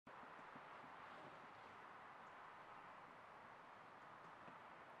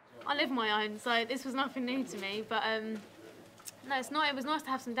I live my own, so this was nothing new to me. But no, it's not. It was nice to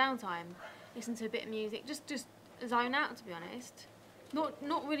have some downtime, listen to a bit of music, just zone out, to be honest.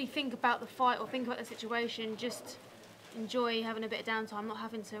 Not really think about the fight or think about the situation. Just enjoy having a bit of downtime, not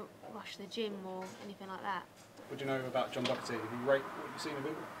having to rush the gym or anything like that. What do you know about John Docherty? Have you rate what you've seen of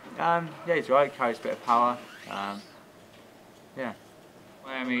him? Yeah, he's right. Carries a bit of power. Yeah.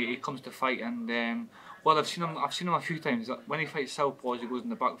 He comes to fight, and well, I've seen him a few times. When he fights southpaws, he goes in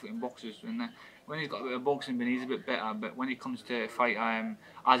the back foot in boxes, and when he's got a bit of boxing, then he's a bit better. But when he comes to fight,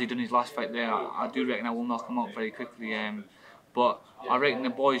 as he done his last fight there, I do reckon I will knock him out very quickly. But I reckon the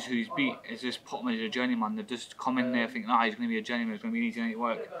boys who he's beat is just put him as a journeyman. They've just come in there thinking, he's going to be a journeyman, it's going to be easy night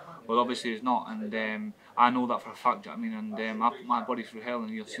work. Well, obviously it's not, and I know that for a fact. I mean, and I put my body through hell, and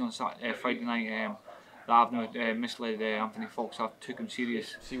you'll see on Friday night that I've not misled Anthony Fox. I took him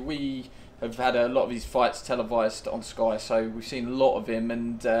serious. See, we have had a lot of his fights televised on Sky, so we've seen a lot of him,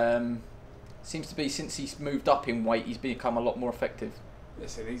 and seems to be since he's moved up in weight, he's become a lot more effective.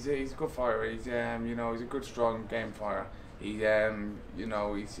 Listen, he's a good fighter. He's he's a good, strong game fighter. He he's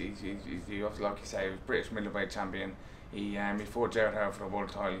obviously, like you say, he was British middleweight champion. He fought Jared Howard for the world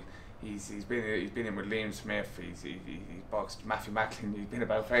title. He's been in with Liam Smith. He's boxed Matthew Macklin. He's been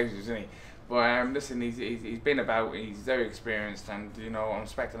about places, isn't he? But listen, he's been about. He's very experienced, and I'm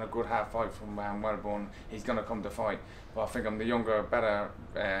expecting a good half fight from Welborn. He's gonna come to fight. But I think I'm the younger, better,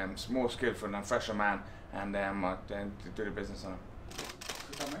 more skillful and fresher man, and I'll do the business on him.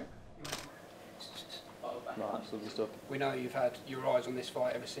 No, absolutely stuff. We know you've had your eyes on this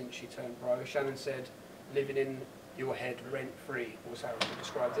fight ever since you turned pro. Shannon said, living in your head rent-free, was how you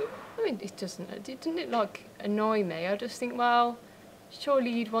described it. I mean, it didn't like annoy me. I just think, well,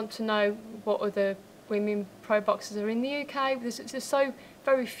 surely you'd want to know what other women pro boxers are in the UK. There's so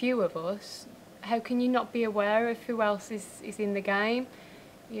very few of us. How can you not be aware of who else is in the game?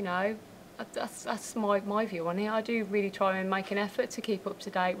 That's my view on it. I do really try and make an effort to keep up to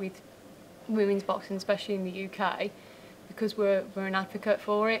date with women's boxing, especially in the UK, because we're an advocate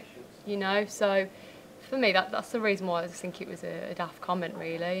for it, So for me, that's the reason why I just think it was a daft comment,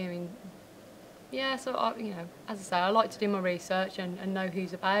 really. I mean, yeah. So as I say, I like to do my research and know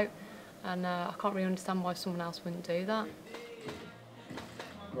who's about, and I can't really understand why someone else wouldn't do that.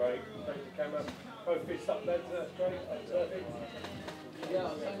 Great. Thank you, camera. Both fists up there. That's great. That's perfect. Yeah.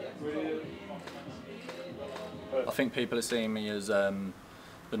 Brilliant. I think people are seeing me as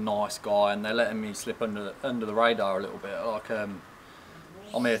the nice guy, and they're letting me slip under the radar a little bit. Like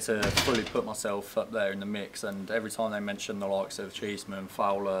I'm here to fully put myself up there in the mix, and every time they mention the likes of Cheeseman,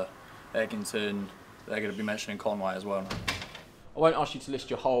 Fowler, Eggington, they're going to be mentioning Conway as well. I won't ask you to list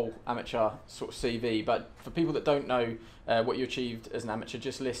your whole amateur sort of CV, but for people that don't know what you achieved as an amateur,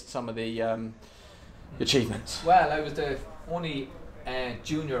 just list some of the achievements. Well, I was the only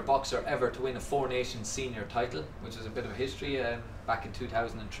junior boxer ever to win a Four Nations senior title, which is a bit of a history, back in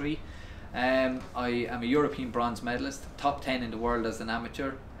 2003. I am a European bronze medalist, top 10 in the world as an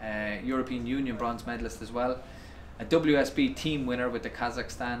amateur, European Union bronze medalist as well, a WSB team winner with the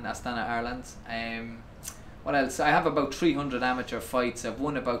Kazakhstan Astana Airlines. What else? I have about 300 amateur fights. I've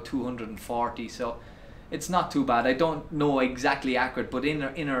won about 240, so it's not too bad. I don't know exactly accurate, but in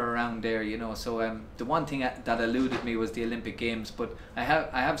or around there, So the one thing that eluded me was the Olympic Games, but I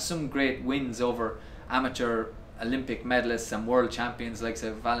have some great wins over amateur Olympic medalists and world champions like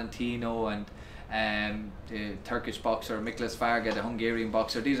Valentino and the Turkish boxer Miklas Varga, the Hungarian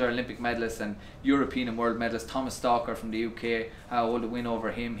boxer. These are Olympic medalists and European and world medalists. Thomas Stalker from the UK, I hold a win over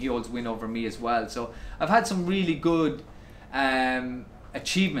him. He holds a win over me as well. So I've had some really good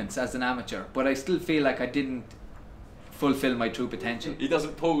achievements as an amateur, but I still feel like I didn't fulfill my true potential. He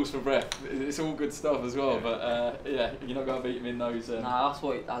doesn't pause for breath. It's all good stuff as well, but yeah, you're not going to beat him in those. Nah, that's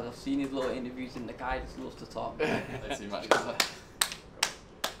what I've seen his little interviews, and the guy just loves to talk. Let's see much.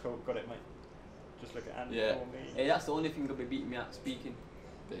 Cool, got it, mate. Just look at Andy yeah. for me. Hey, that's the only thing he'll be beating me at, speaking.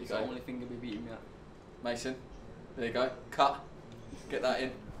 There you That's go. the only thing he'll be beating me at. Mason, there you go. Cut. Get that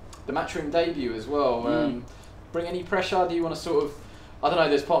in. The Matchroom debut as well. Bring any pressure? Do you want to sort of, I don't know,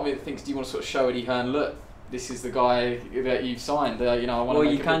 there's part of me that thinks, do you want to sort of show Eddie Hearn, look, this is the guy that you've signed, I want to well,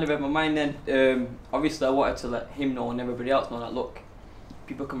 you kind of read my mind then. Obviously I wanted to let him know and everybody else know that, look,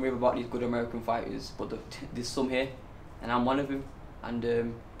 people can rave about these good American fighters, but there's some here, and I'm one of them.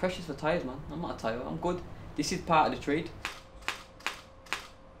 And precious for tyres, man. I'm not a tyre, I'm good. This is part of the trade.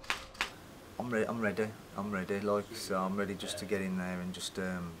 I'm ready, like, so I'm ready just to get in there and just,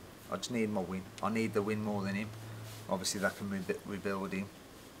 I just need my win. I need the win more than him. Obviously that can rebuild him,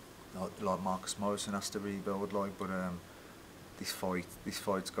 like Marcus Morrison has to rebuild, like, but this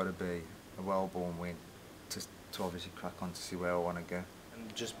fight's got to be a Welborn win to obviously crack on to see where I want to go.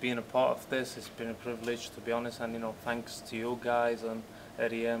 And just being a part of this, it's been a privilege, to be honest, and you know, thanks to you guys and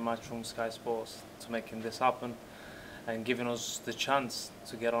Eddie and Matchroom, Sky Sports, to making this happen and giving us the chance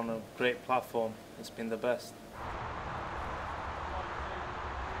to get on a great platform. It's been the best.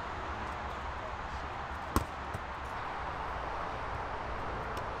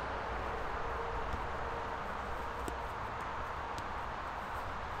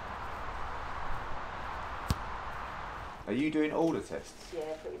 Are you doing all the tests?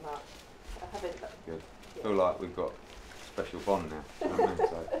 Yeah, pretty much. I haven't. Good. Yeah. Feel like we've got a special bond now. You know what I mean? So.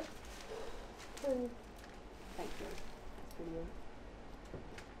 Thank you. That's brilliant.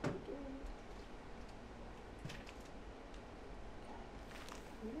 Thank you.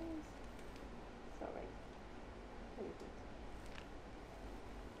 Yes. Sorry. Very good.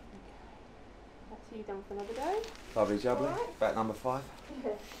 Okay. That's you done for another day. Lovely jubbly. Right. Back number 5.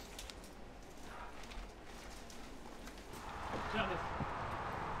 Yeah. It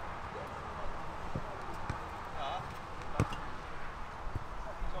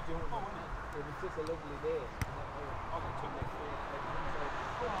was just a lovely day.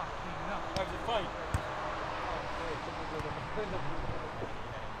 That was a fight.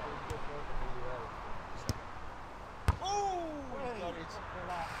 Oh!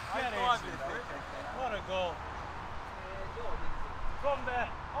 What a goal. From there,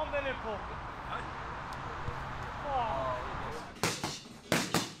 on the nipple.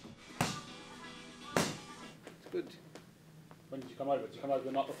 It's good. When did you come over? Did you come over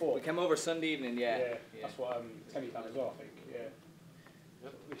the night before? We came over Sunday evening, yeah. Yeah, that's what Tenny done as well, I think. Yeah.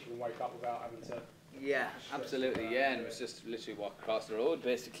 At least you can wake up without having to. Yeah, absolutely, yeah, and it was just literally walk across the road,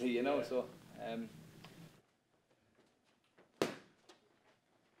 basically, you know, so.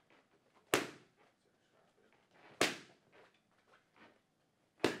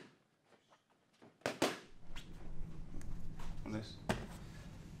 On this.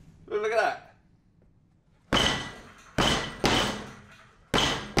 Look at that.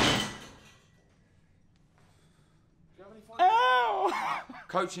 Ow!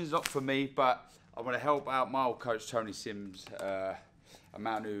 Coaching's not for me, but I want to help out my old coach Tony Sims, a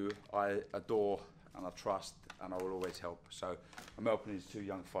man who I adore and I trust, and I will always help. So I'm helping these 2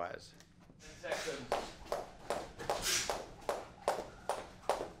 young fighters. 10 seconds.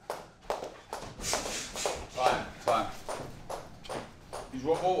 Time. You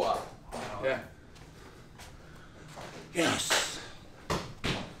want water? No. Yeah. Yes.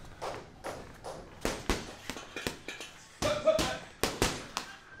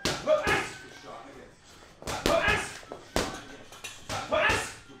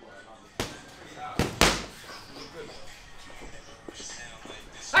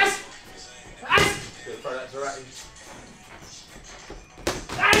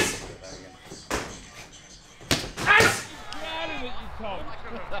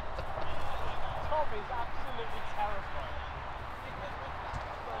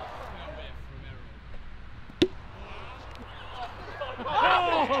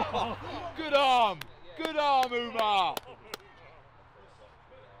 Good arm, Umar!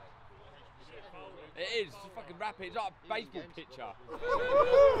 It is, it's fucking rapid, it's like a baseball pitcher.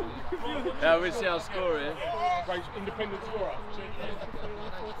 Yeah, we'll see our score here. Independent scorer.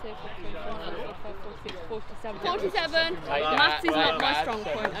 47. Maths is not my strong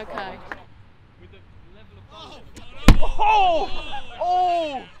point, okay. Oh!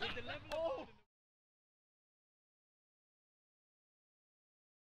 Oh!